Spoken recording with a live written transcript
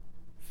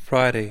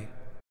Friday.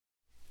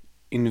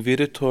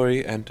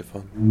 Invitatory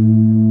Antiphon.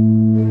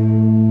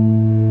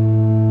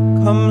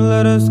 Come,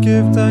 let us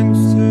give thanks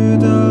to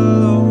the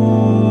Lord,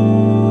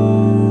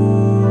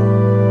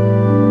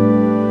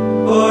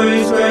 for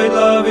His great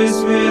love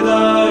is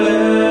without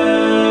end.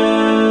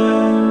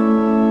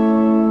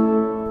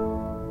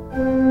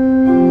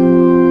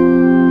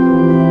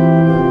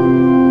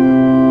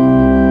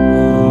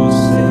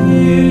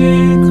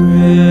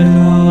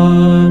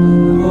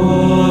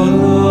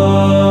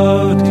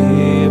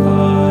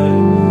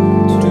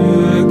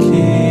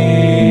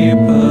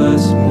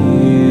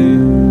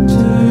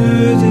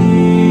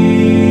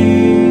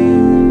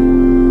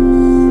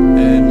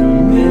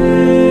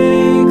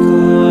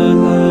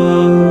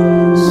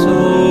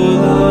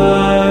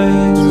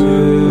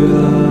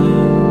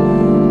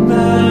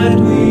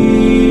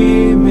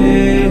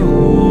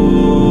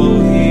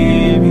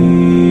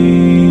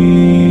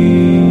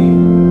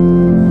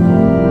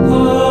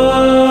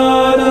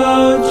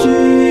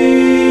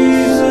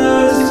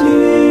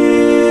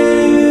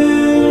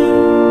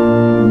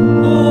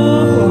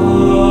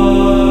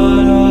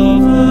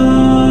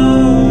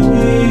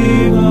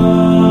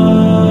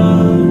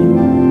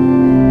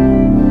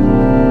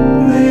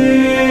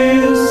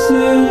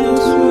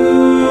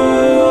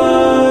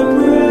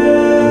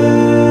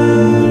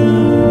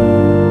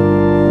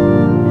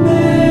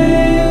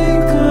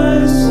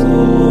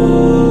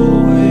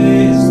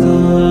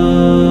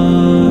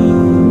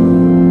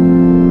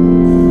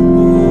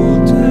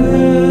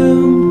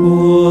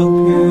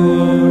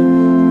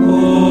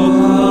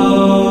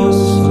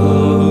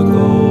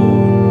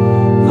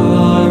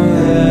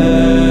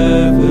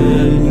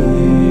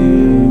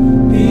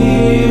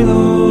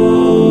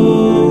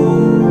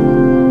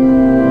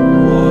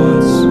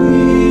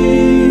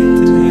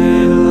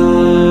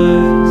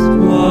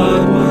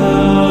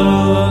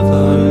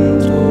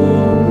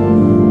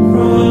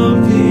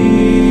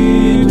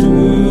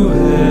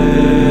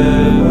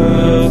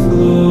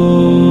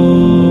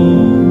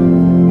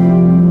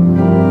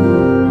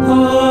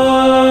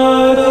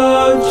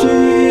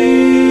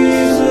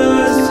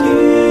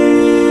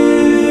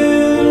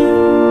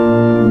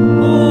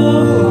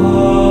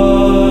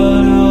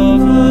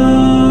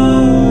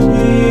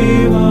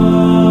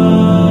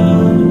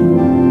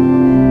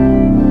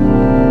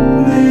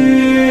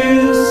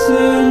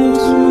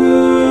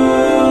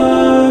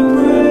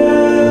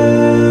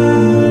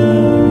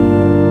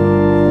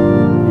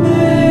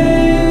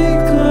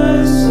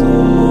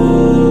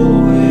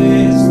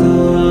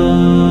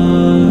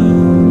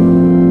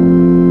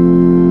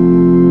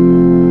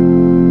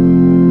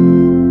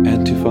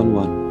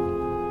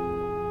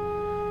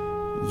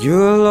 You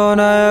alone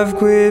I have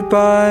quit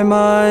by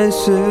my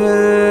sin.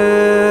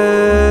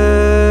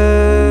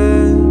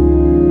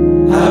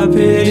 Have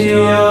pity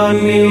on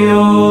me,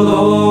 O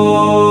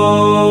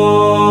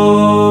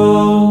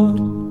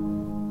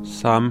Lord.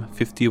 Psalm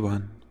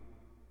 51.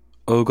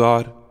 O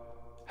God,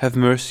 have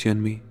mercy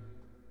on me.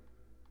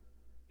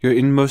 Your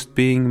inmost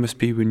being must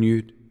be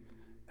renewed,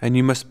 and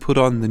you must put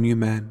on the new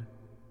man.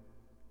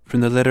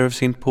 From the letter of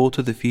St. Paul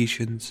to the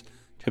Ephesians,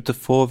 chapter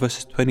 4,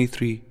 verses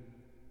 23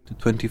 to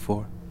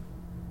 24.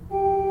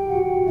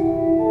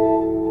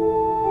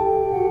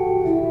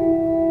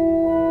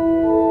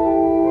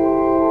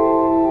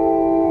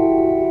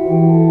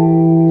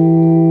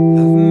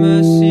 Have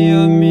mercy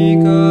on me,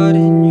 God,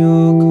 in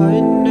your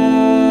kindness.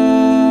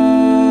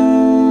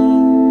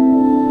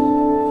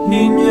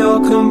 In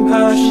your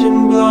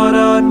compassion, blot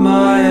out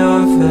my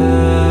offense.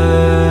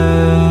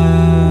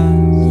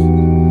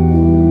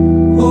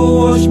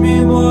 Oh, wash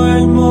me more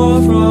and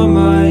more from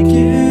my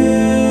guilt,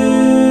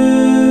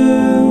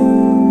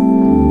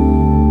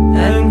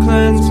 and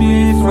cleanse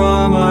me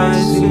from my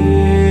sin.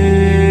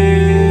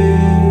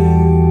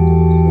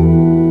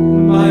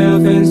 My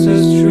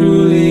offenses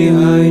truly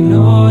I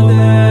know them.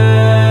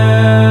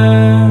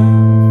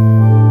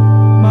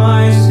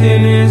 My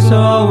sin is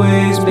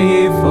always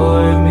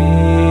before me.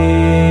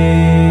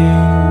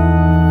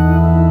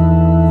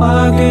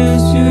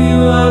 Against you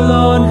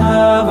alone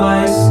have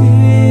I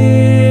sinned.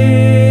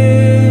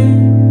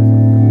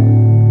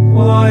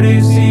 What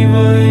is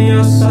evil in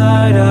your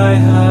sight I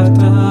have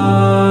done,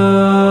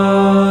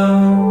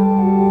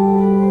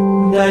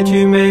 that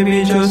you may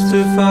be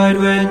justified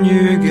when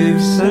you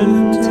give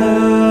sentence,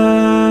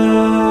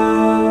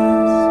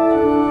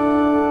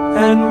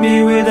 and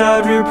be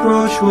without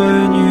reproach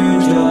when you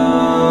judge.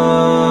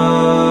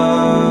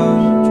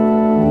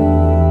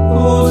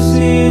 Oh,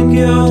 sin and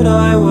guilt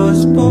I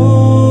was born,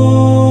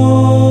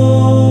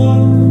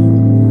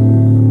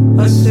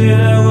 a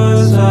sinner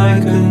was I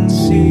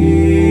conceived.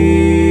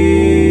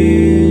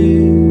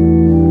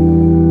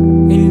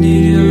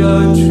 Indeed, you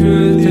love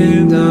truth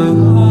in the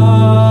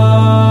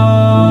heart.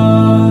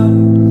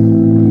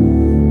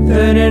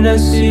 Then in the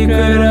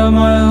secret of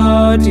my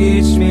heart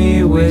teach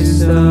me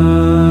wisdom.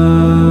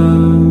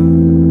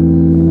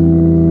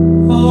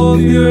 Oh,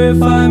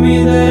 purify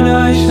me, then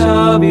I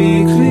shall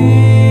be clean.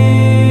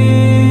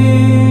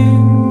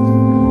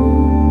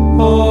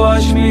 Oh,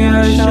 wash me,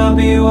 I shall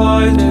be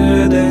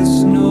whiter than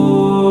snow.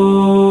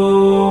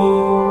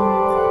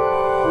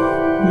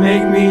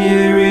 Make me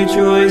hear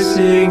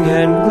rejoicing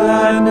and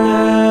gladness,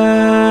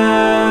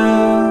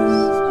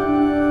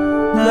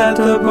 that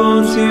the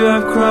bones you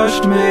have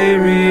crushed may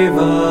revive.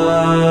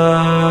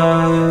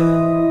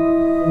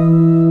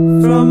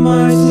 From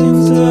my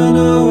sins turn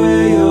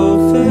away your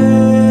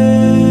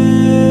face,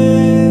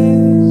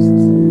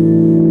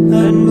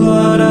 and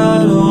blot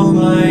out all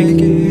my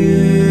guilt.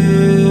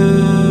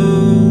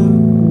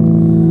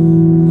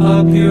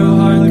 A pure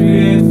heart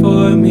create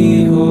for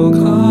me, O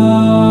God.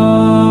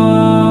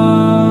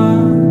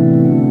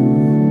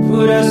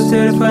 Put a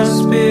steadfast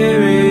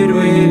spirit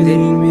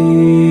within me.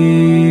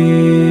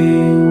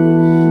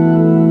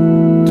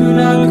 Do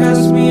not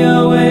cast me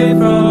away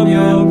from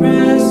your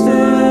presence,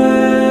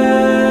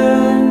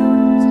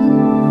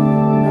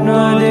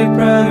 nor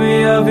deprive me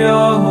of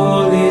your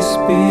Holy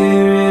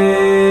Spirit.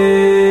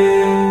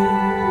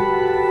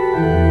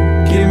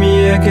 Give me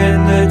again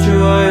the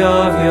joy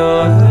of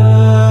your help.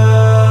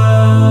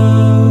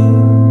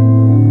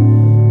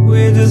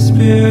 With the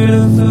spirit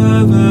of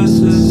fervor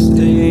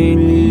sustain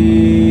me,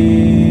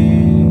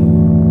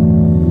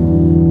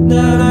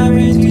 that I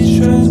may teach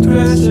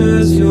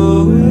transgressors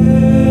your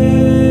ways,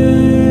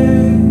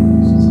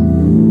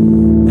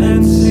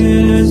 and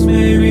sinners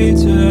may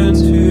return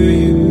to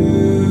you.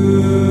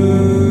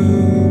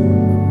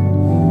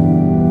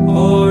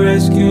 Oh,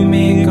 rescue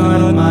me,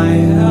 God, my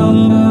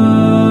helper,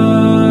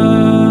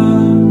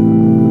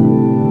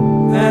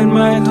 and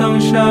my tongue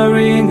shall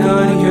ring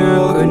out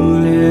your goodness.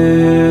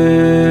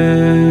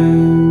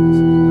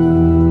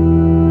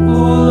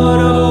 Oh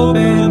Lord,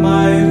 open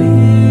my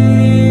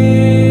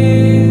lips,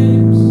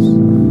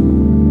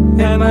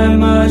 and my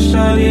mouth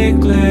shall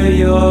declare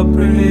your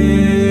praise.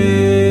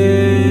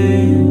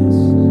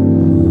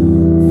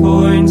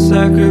 For in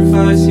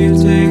sacrifice you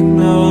take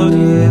no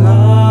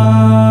delight,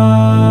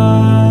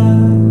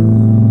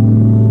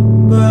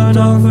 but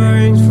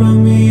offerings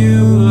from me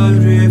you would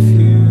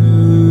refuse.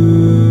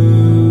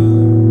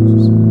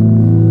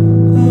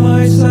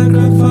 I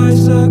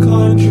sacrifice a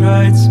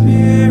contrite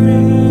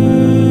spirit,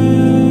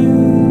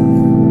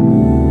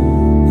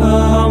 a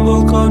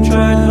humble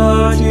contrite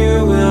heart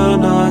you will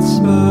not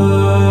spurn.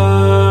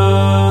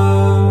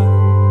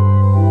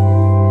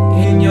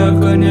 In your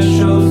goodness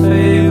show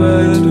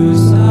favor to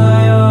Zion,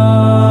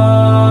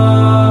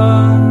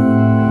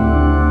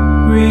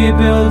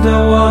 rebuild the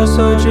walls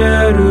of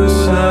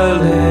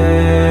Jerusalem.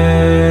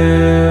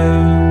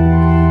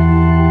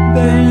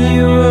 Then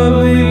you will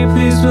be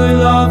pleased with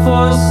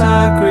lawful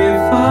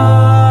sacrifice,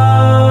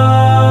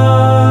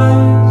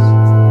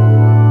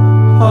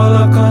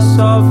 holocaust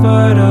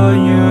offered on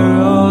your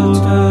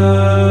altar.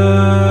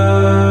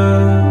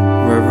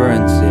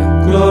 Reverencia.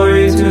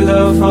 Glory to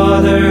the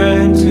Father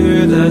and to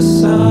the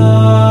Son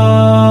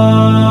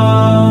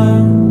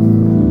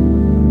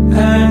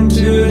and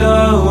to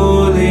the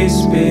Holy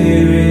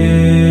Spirit,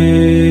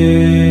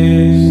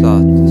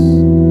 Satis.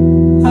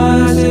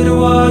 as it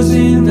was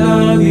in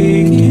the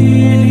beginning,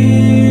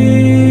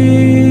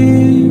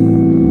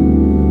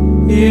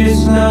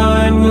 is now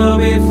and will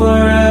be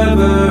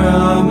forever.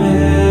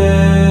 Amen.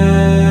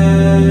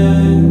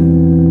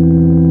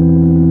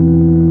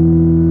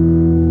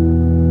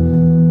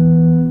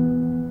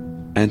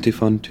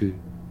 Antiphon 2.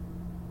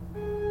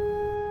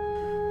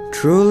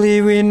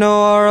 Truly we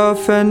know our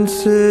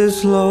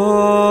offenses, Lord,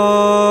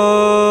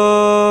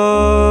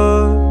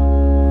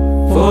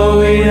 for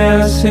we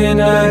have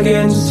sinned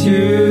against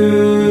you.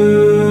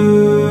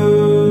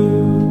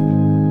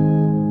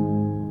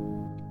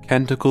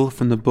 Canticle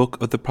from the book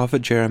of the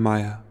prophet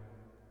Jeremiah,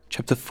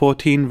 chapter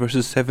 14,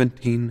 verses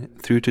 17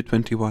 through to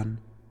 21.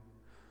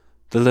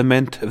 The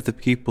lament of the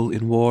people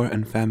in war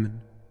and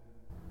famine.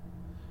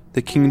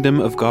 The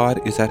kingdom of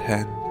God is at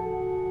hand.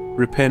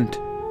 Repent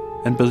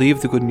and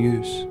believe the good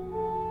news.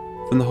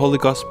 From the Holy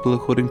Gospel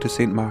according to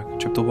St. Mark,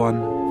 chapter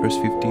 1, verse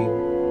 15.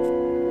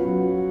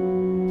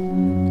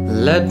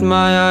 Let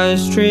my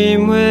eyes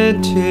stream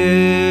with tears,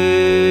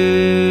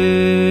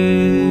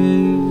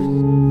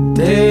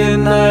 day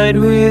and night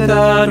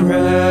without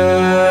rest,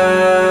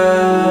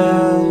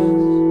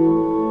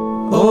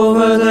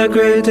 over the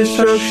great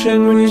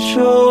destruction which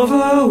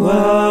overwhelms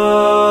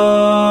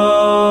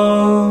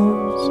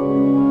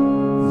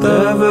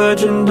the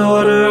virgin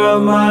daughter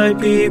of my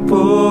people,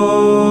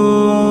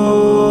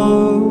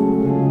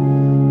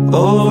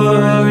 over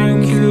her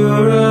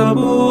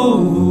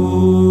incurable wound.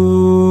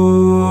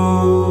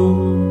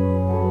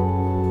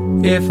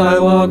 If I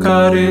walk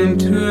out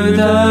into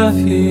the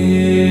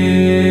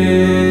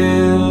field,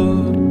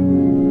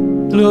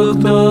 look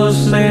those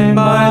slain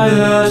by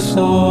the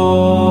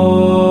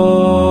sword.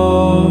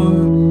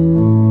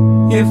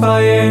 If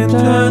I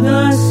enter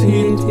the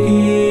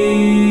city,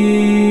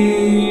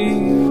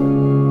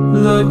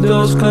 look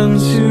those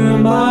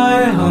consumed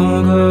by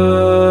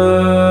hunger.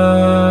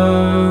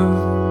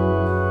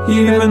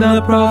 Even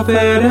the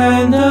prophet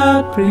and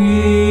the priest,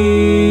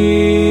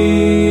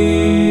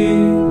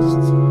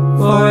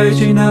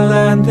 foraging a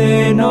land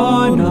they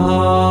know not.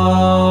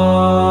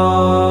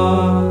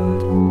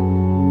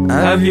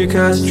 Have you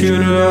cast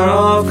Judah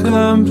off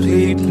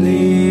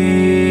completely?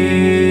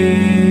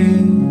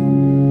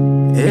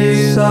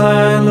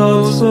 sigh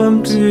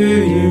lonesome to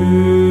you?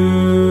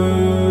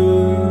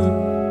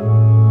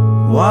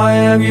 Why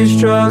have you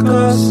struck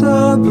us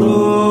a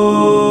blow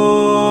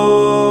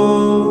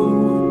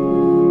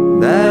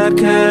that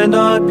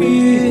cannot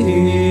be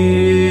healed?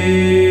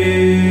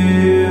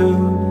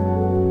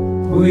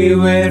 We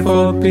wait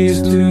for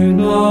peace to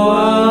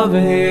no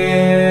avail.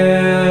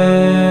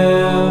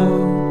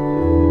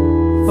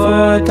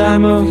 For a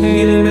time of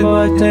healing,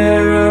 but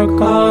terror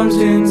comes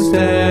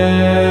instead.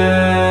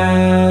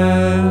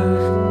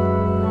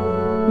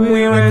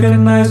 We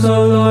recognize,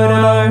 O Lord,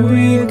 our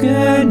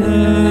weakness,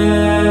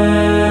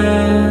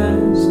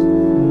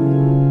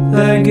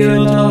 the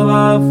guilt of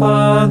our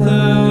fathers,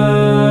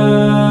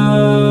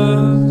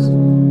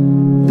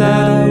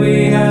 that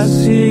we have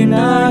sinned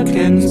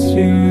against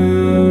you.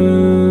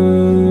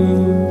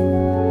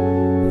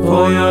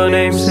 For your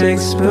name's sake,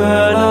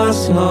 spare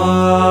us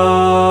not.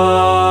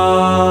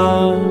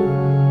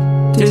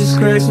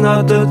 Disgrace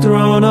not the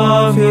throne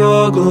of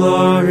your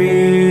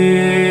glory.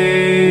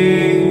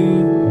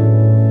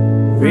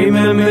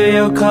 Remember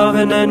your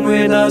covenant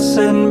with us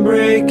and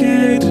break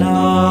it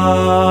not.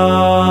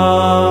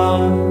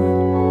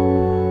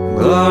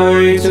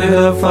 Glory to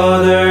the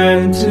Father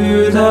and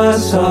to the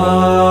Son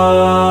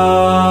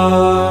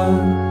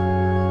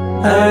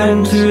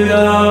and to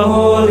the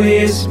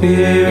Holy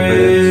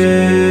Spirit,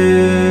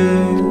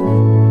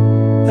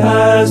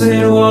 as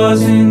it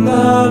was in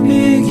the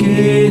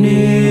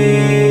beginning,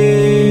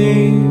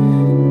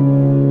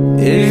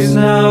 is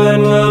now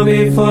and will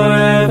be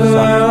forever.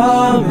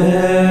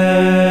 Amen.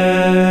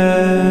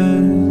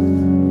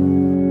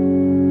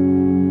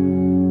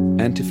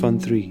 Antiphon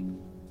 3.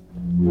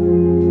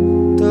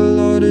 The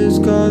Lord is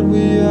God,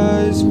 we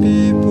are His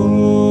people.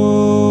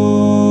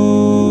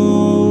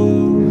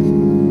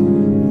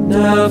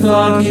 The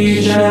flock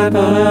He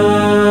shepherds.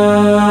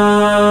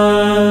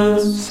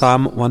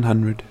 Psalm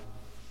 100.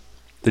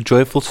 The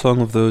joyful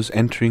song of those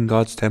entering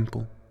God's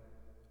temple.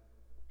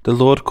 The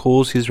Lord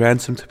calls His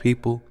ransomed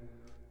people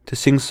to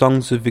sing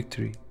songs of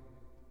victory.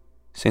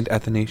 St.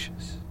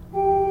 Athanasius.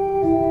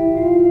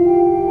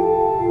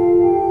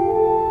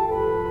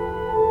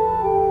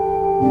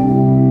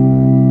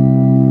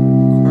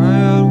 Cry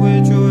out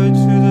with joy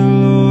to the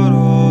Lord,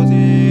 all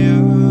the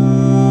earth.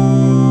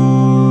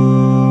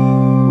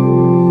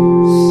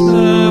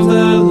 Serve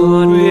the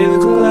Lord with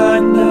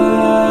gladness.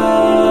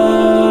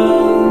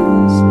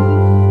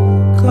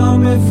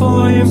 Come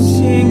before Him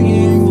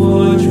singing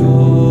for joy.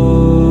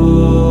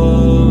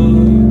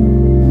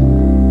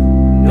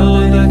 Know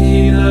that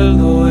He, the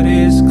Lord,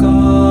 is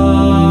God.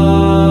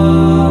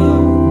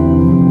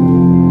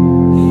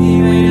 He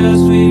made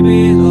us, we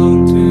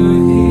belong to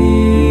Him.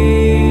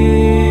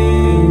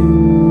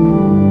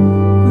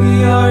 We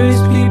are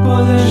His people,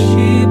 the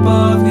sheep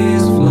of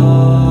His flock.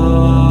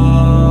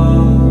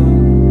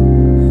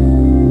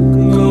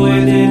 Go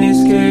within His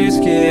gates,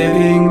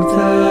 giving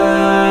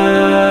thanks.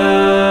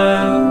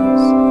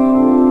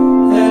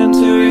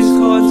 Enter His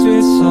courts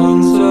with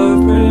songs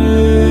of praise.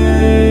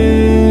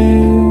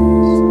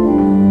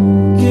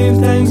 Give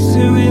thanks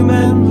to Him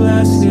and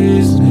bless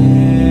His name.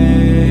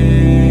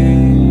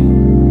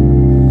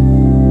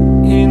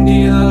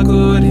 Indeed, how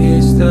good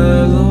is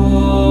the Lord.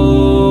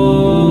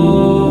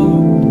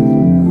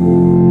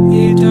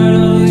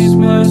 Eternal is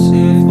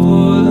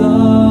merciful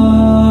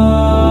love.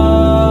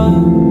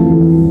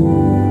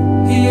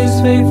 He is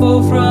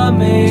faithful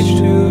from age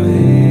to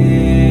age.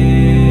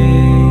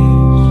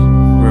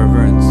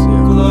 Reverence.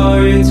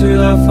 Glory to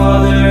the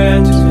Father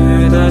and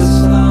to the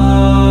Son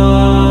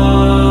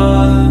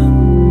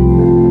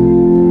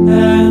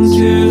and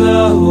to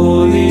the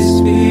Holy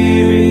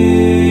Spirit.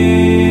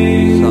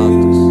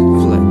 Sanctus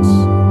Flex.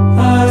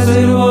 As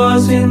it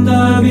was in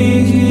the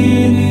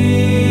beginning,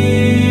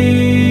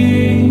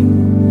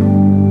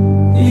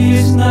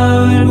 is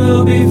now and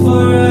will be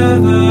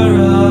forever.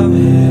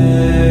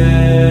 Amen.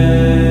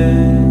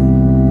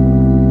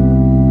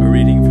 A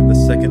reading from the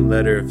second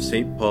letter of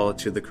St. Paul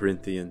to the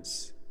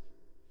Corinthians.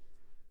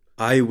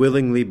 I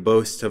willingly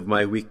boast of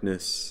my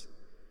weakness,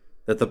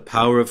 that the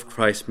power of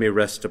Christ may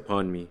rest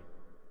upon me.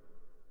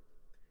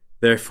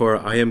 Therefore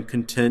I am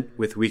content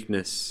with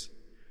weakness,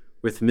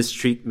 with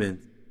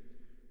mistreatment,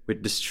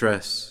 with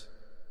distress,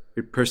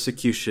 with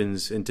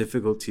persecutions and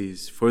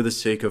difficulties for the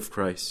sake of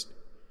Christ.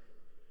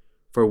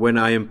 For when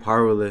I am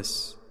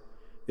powerless,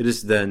 it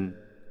is then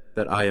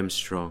that I am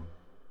strong.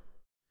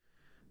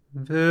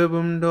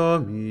 Verbum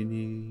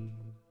Domini.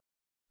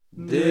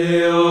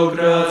 Deo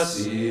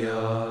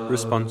gratia.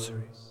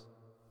 Responsory.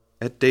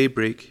 At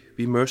daybreak,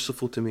 be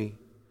merciful to me.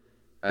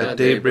 At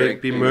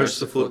daybreak, be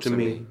merciful to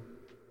me.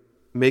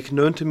 Make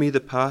known to me the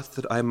path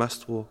that I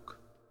must walk.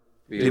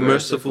 Be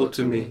merciful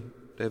to me.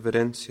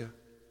 Reverencia.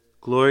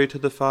 Glory to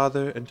the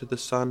Father, and to the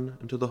Son,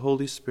 and to the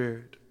Holy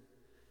Spirit.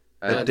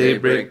 At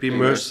daybreak, be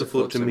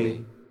merciful to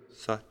me.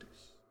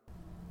 Satis.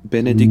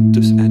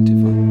 Benedictus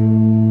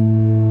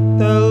Antiphon.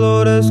 The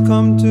Lord has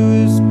come to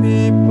His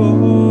people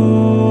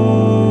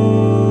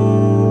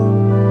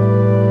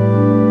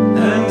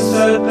and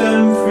set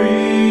them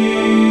free.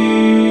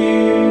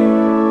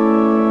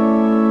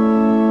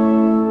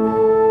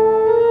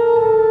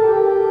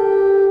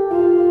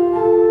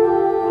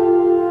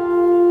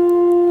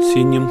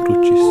 Signum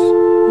Crucis.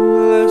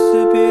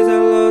 Blessed be the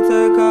Lord,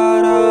 the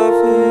God of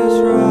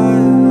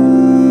Israel.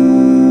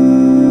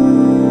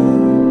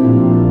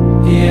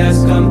 He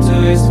has come to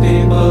his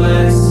people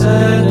and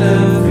set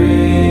them free.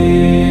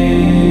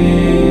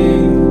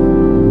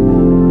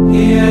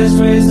 He has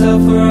raised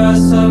up for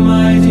us a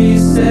mighty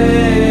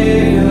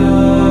Savior,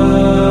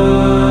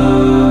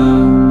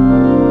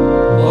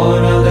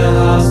 born of the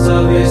house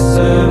of his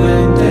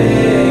servant David.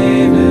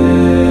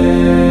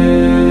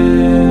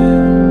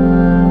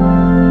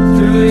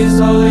 Through his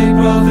holy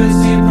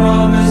prophets he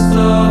promised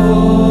of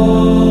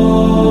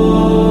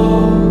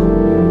old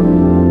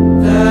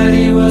that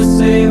he will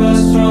save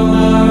us from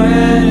our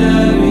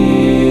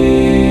enemies,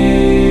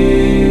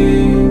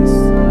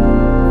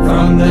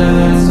 from the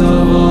hands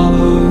of all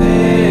who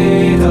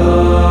hate us.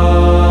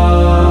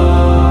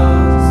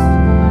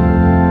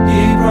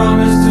 He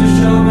promised to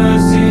show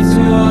mercy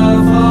to our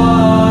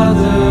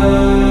fathers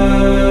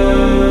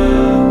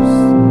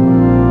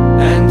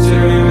and to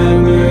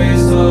remember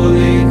his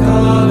holy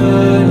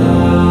covenant.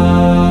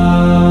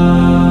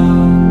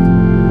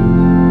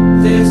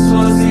 This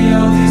was the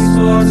oath he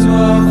swore to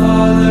our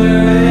father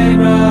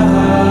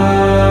Abraham,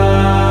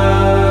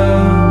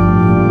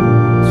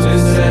 to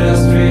set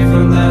us free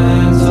from the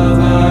hands of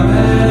our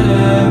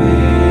enemies,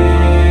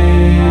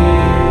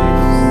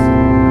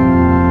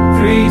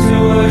 free to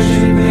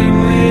worship him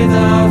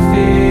without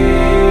fear,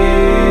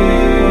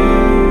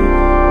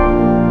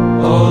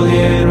 holy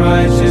and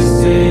righteous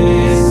in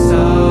his sight,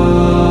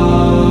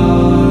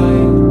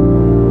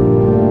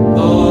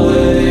 all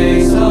the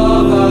days of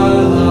our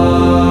life.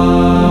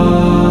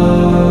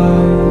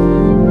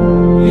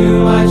 You,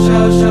 my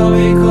child, shall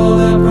be called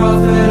the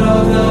prophet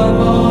of the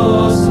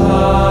Most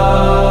High,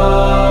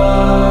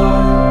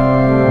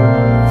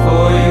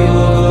 for you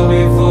will go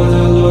before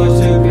the Lord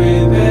to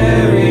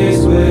prepare his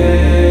way,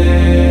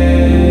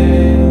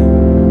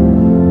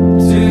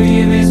 to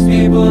give his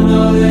people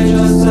knowledge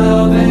of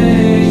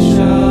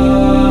salvation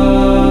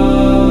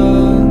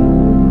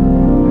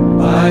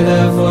by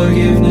the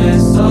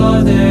forgiveness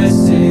of their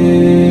sins,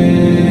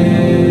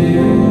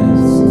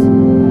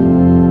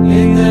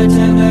 in the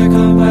tender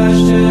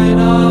compassion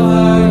of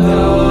our God.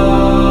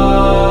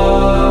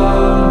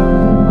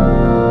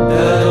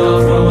 The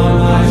dawn from on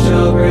high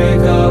shall break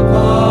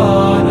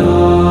upon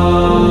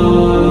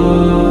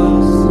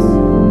us,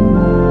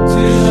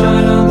 to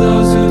shine on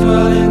those who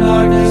dwell in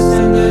darkness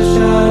and the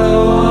shadow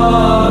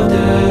of death,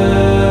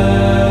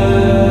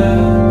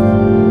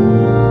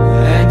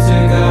 and to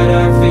guide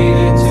our feet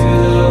into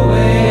the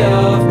way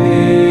of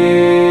peace.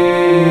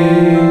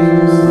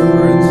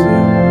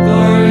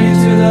 Glory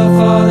to the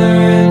Father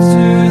and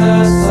to the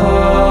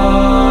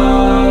Son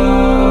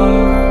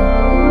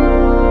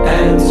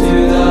and to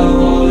the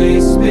Holy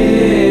Spirit,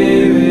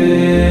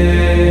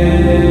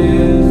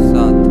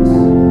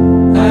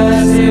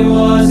 as it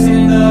was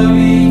in the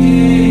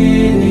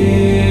beginning,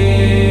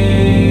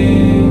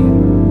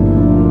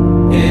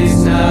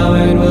 is now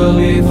and will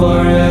be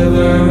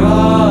forever.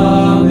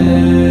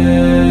 Amen.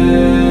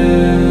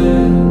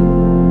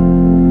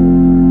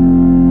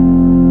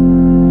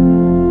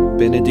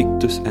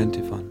 Benedictus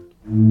Antiphon.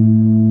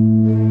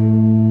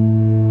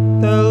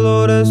 The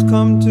Lord has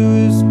come to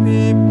his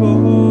people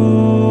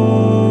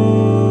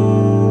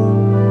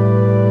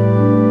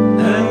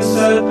and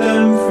set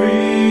them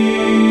free.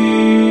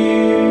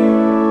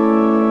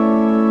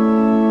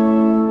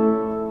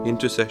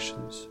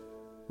 Intercessions.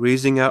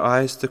 Raising our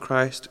eyes to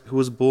Christ, who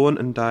was born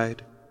and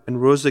died,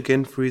 and rose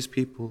again for his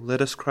people,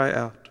 let us cry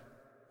out.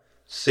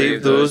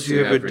 Save those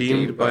you have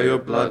redeemed by your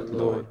blood,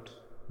 Lord.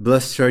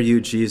 Blessed are you,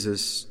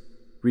 Jesus,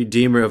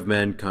 Redeemer of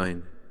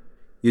mankind.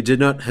 You did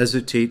not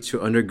hesitate to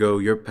undergo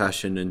your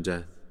passion and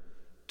death,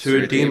 To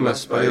redeem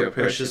us by your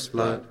precious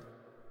blood.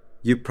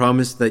 You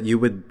promised that you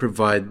would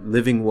provide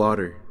living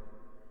water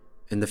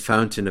and the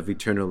fountain of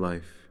eternal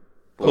life.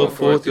 Pour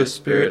forth your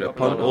Spirit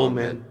upon all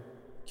men.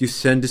 You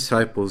send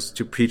disciples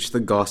to preach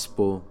the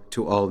gospel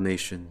to all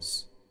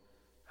nations.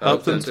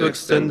 Help them to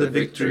extend the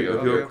victory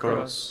of your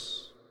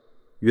cross.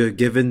 You have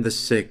given the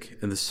sick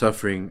and the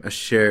suffering a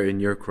share in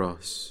your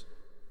cross.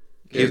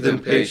 Give them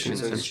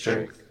patience and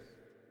strength.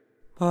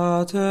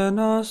 Pater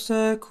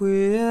noster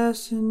qui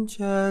es in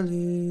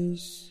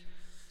celis,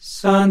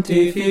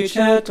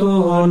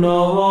 sanctificetur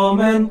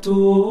nomen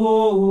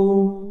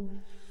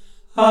tuum,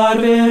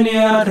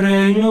 adveniat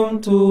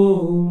regnum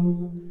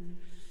tuum,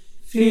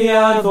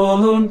 fiat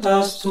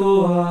voluntas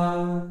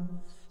tua,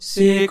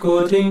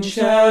 sicut in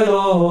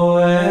cielo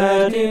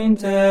et in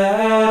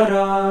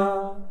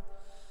terra.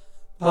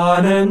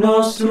 Panem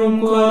nostrum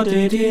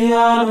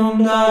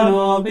quotidianum da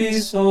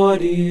nobis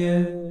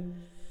hodie,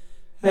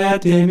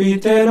 et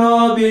dimitte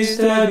nobis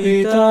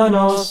debita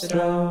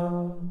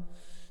nostra,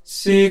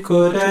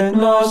 sicut et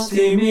nos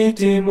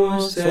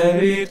dimittimus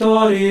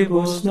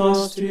debitoribus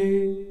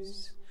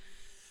nostris,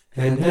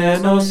 et ne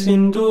nos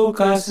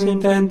inducas in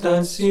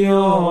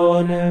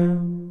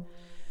tentationem,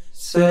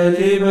 se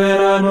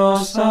libera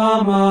nos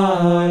a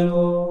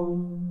malo.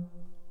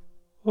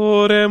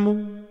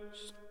 Oremus.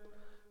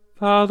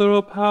 Father,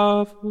 O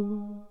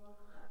powerful,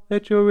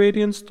 let your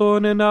radiance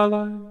dawn in our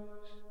lives,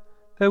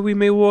 that we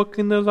may walk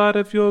in the light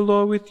of your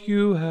law with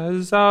you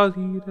as our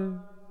leader.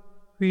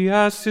 We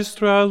ask this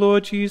through our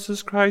Lord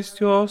Jesus Christ,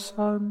 your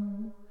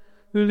Son,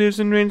 who lives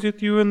and reigns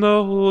with you in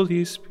the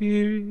Holy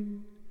Spirit,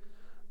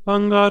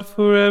 one God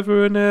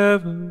forever and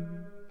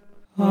ever.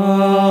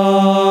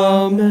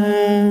 Amen.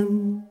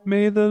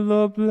 May the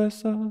Lord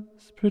bless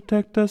us,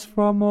 protect us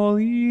from all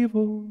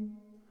evil,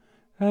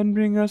 and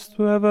bring us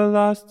to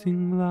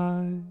everlasting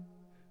life.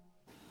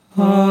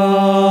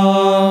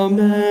 Amen.